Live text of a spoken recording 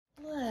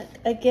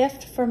a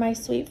gift for my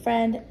sweet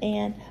friend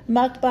and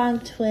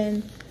mukbang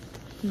twin,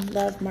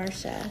 love,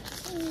 Marsha.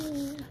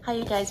 Hi,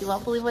 you guys. You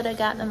won't believe what I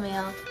got in the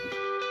mail.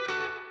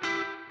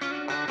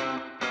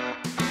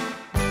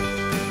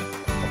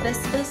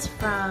 This is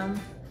from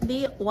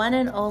the one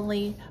and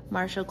only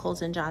Marsha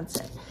Colton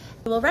Johnson.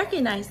 You will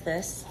recognize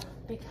this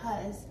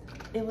because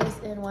it was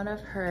in one of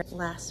her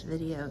last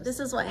videos. This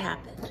is what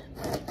happened.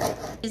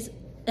 She's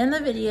in the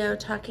video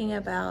talking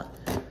about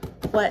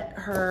what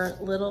her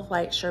little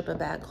white Sherpa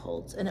bag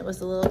holds, and it was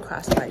a little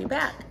crossbody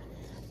bag.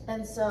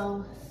 And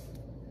so,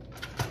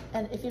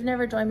 and if you've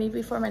never joined me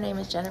before, my name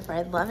is Jennifer.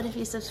 I'd love it if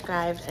you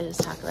subscribed. I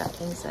just talk about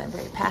things that I'm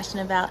very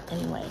passionate about.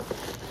 Anyway,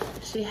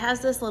 she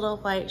has this little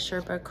white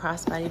Sherpa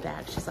crossbody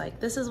bag. She's like,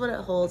 this is what it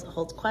holds. It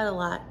holds quite a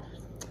lot.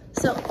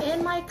 So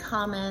in my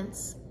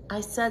comments, I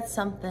said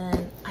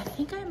something, I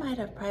think I might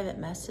have private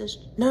messaged.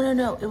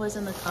 No, it was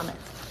in the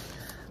comments.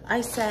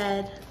 I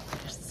said,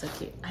 this is so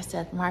cute. I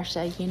said,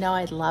 Marsha, you know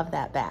I'd love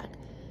that bag.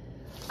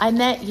 I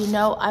meant, you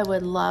know, I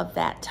would love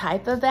that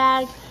type of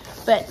bag.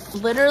 But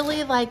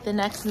literally like the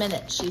next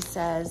minute, she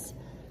says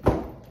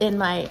in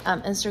my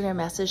Instagram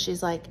message,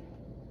 she's like,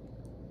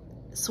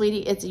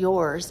 sweetie, it's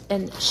yours.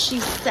 And she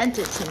sent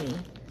it to me.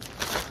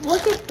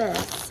 Look at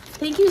this.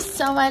 Thank you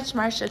so much,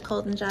 Marsha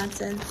Colton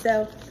Johnson.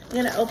 So I'm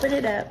gonna open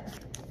it up.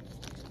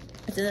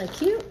 It's in a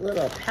cute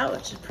little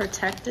pouch,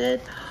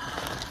 protected.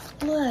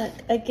 Look,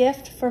 a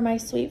gift for my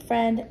sweet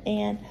friend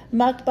and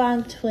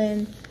mukbang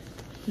twin,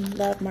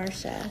 love,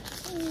 Marsha.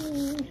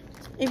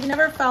 If you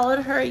never followed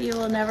her, you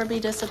will never be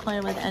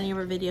disappointed with any of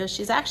her videos.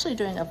 She's actually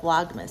doing a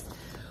Vlogmas.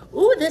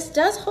 Ooh, this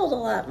does hold a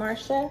lot,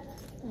 Marsha.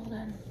 Hold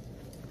on.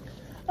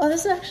 Oh,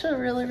 this is actually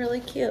really,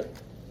 really cute.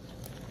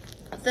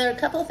 There are a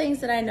couple of things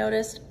that I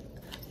noticed.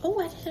 Oh,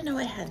 I didn't know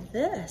I had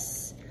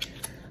this.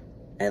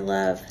 I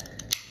love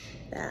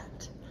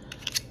that.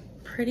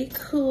 Pretty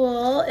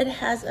cool. It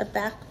has a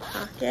back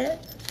pocket.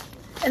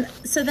 And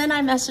so then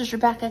I messaged her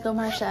back. I go,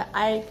 Marsha,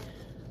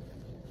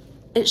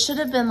 it should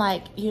have been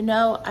like, you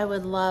know, I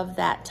would love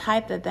that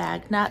type of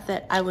bag, not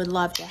that I would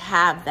love to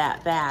have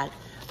that bag.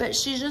 But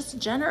she's just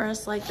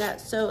generous like that.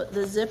 So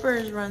the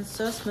zippers run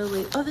so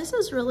smoothly. Oh, this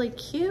is really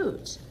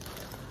cute.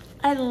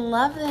 I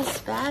love this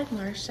bag,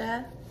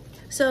 Marsha.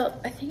 So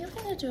I think I'm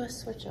gonna do a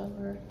switch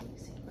over. Let me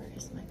see, where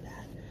is my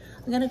bag?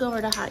 I'm gonna go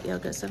over to hot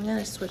yoga, so I'm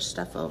gonna switch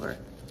stuff over.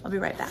 I'll be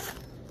right back.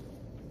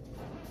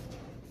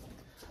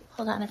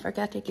 Hold on, I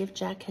forgot to give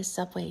Jack his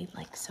Subway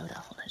like soda.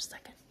 Hold on a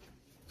second.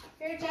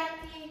 Here,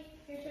 Jackie.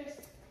 Here's yours.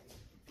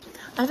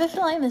 I have a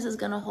feeling this is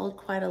gonna hold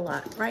quite a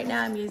lot. Right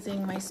now I'm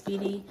using my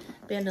Speedy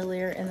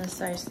bandolier in the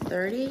size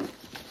 30.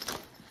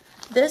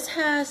 This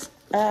has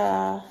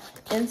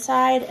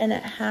inside, and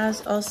it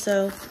has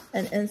also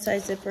an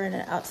inside zipper and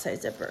an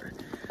outside zipper.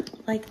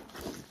 Like,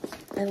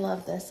 I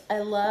love this. I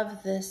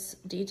love this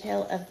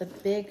detail of the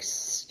big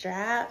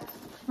strap.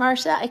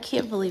 Marsha, I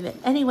can't believe it.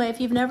 Anyway, if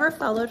you've never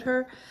followed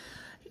her,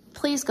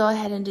 please go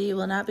ahead and do. You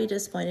will not be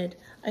disappointed.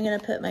 I'm gonna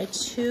put my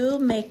two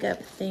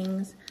makeup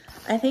things.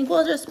 I think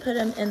we'll just put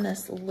them in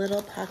this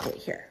little pocket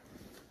here,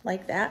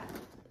 like that.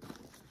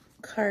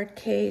 Card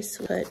case,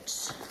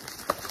 put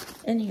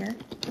in here.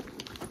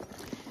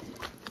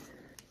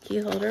 Key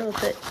holder we'll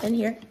put in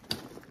here.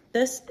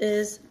 This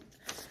is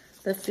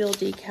the fuel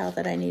decal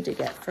that I need to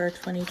get for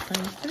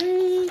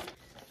 2023.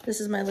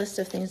 This is my list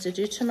of things to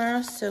do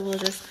tomorrow, so we'll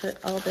just put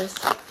all this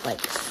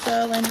like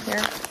so in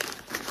here.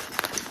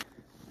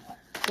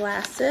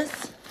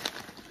 Glasses.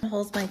 It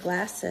holds my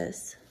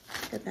glasses.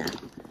 Look at that.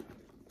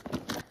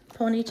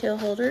 Ponytail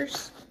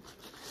holders.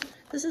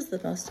 This is the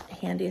most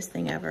handiest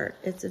thing ever.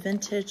 It's a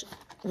vintage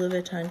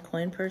Louis Vuitton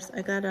coin purse.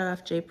 I got it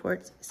off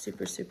J-Ports.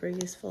 Super, super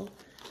useful.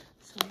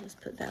 So I'll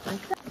just put that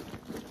like that.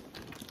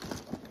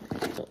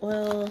 The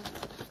oil.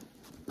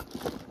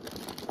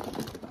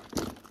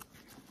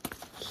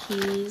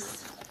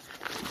 Keys.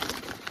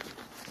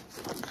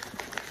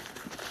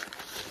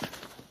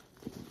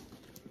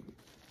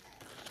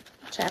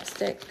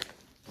 Chapstick.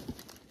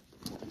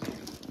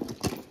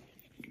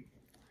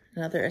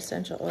 Another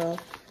essential oil.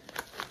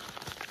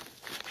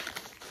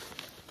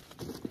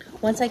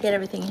 Once I get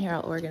everything in here,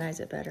 I'll organize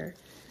it better.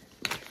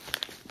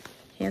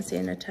 Hand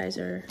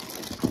sanitizer.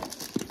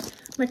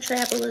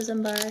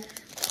 Metabolism bar.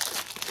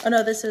 Oh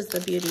no, this is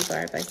the beauty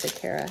bar by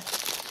Sakara,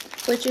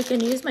 which you can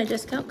use my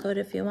discount code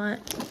if you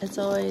want. It's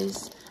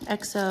always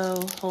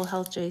XO Whole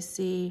Health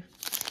JC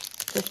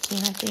 15,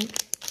 I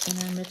think, and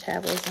then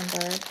metabolism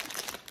bar.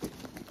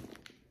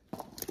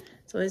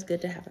 It's always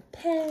good to have a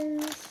pen.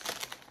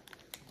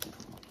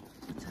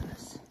 What's on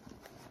this?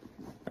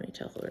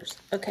 Ponytail holders.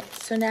 Okay,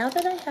 so now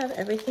that I have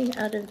everything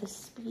out of the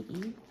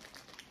Speedy,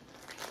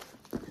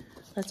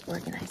 let's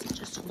organize it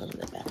just a little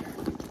bit better.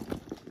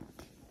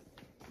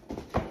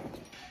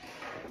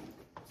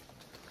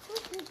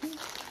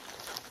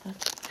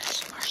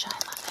 Gosh, Marsha, I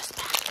love this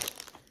bag.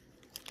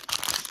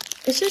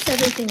 It's just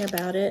everything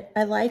about it.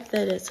 I like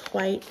that it's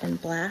white and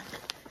black.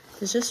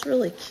 It's just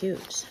really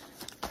cute.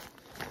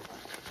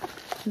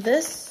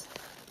 This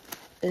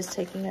is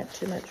taking up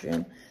too much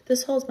room.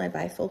 This holds my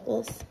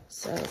bifocals,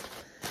 so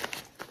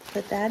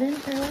Put that in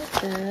here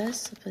like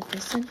this. Put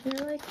this in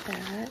here like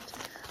that.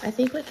 I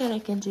think what I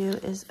can do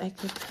is I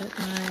could put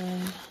my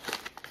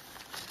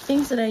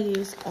things that I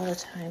use all the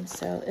time.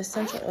 So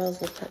essential oils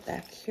we'll put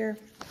back here.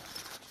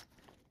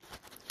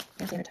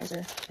 And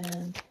sanitizer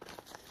and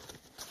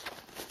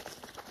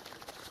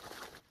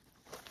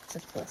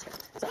essential oils here.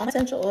 So all my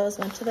essential oils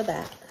went to the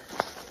back.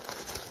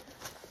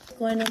 I'm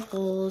going to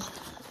hold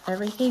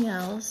everything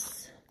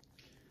else,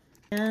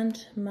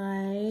 and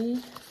my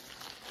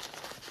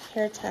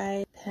hair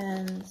tie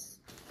pins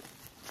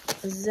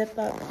zip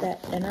up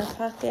that inner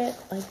pocket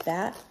like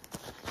that.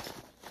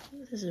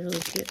 Ooh, this is really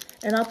cute.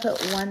 And I'll put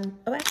one,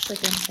 oh, actually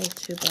I can hold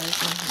 2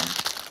 bars in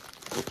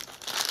here.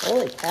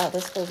 Holy cow,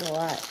 this goes a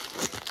lot.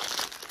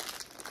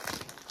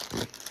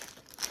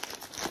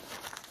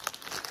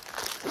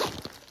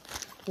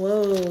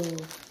 Whoa,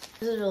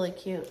 this is really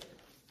cute.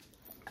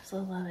 I so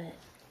love it.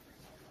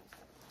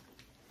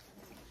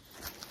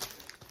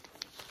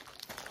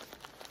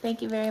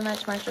 Thank you very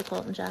much, Marsha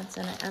Colton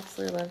Johnson. I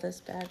absolutely love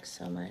this bag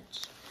so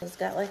much. It's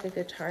got like a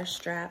guitar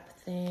strap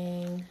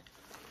thing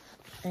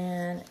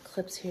and it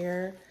clips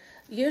here.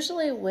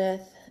 Usually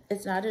with,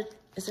 it's not a,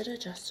 is it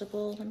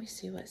adjustable? Let me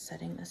see what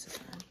setting this is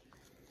on.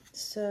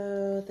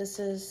 So this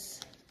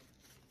is,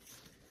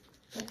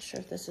 I'm not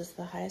sure if this is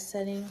the highest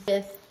setting.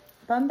 With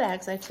bum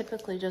bags, I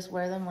typically just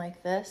wear them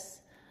like this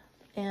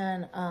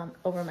and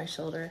over my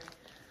shoulder.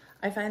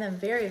 I find them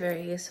very,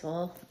 very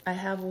useful. I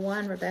have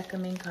one Rebecca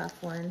Minkoff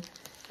one,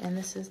 and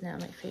this is now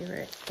my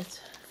favorite. It's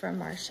from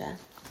Marsha.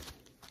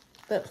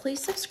 But please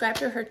subscribe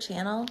to her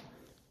channel.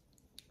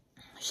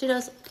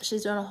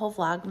 She's doing a whole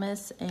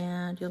Vlogmas,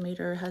 and you'll meet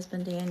her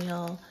husband,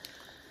 Daniel.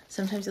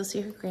 Sometimes you'll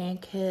see her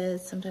grandkids.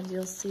 Sometimes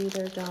you'll see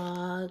their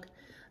dog.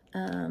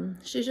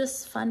 She's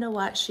just fun to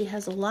watch. She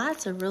has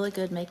lots of really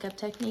good makeup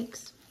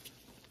techniques.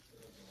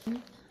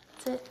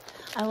 That's it.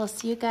 I will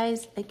see you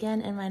guys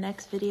again in my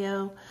next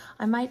video.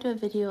 I might do a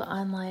video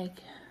on like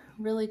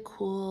really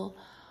cool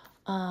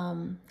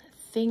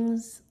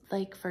things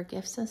like for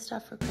gifts and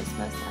stuff for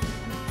Christmas.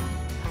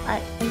 All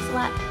right, thanks a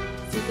lot.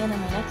 See you again in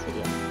my next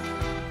video.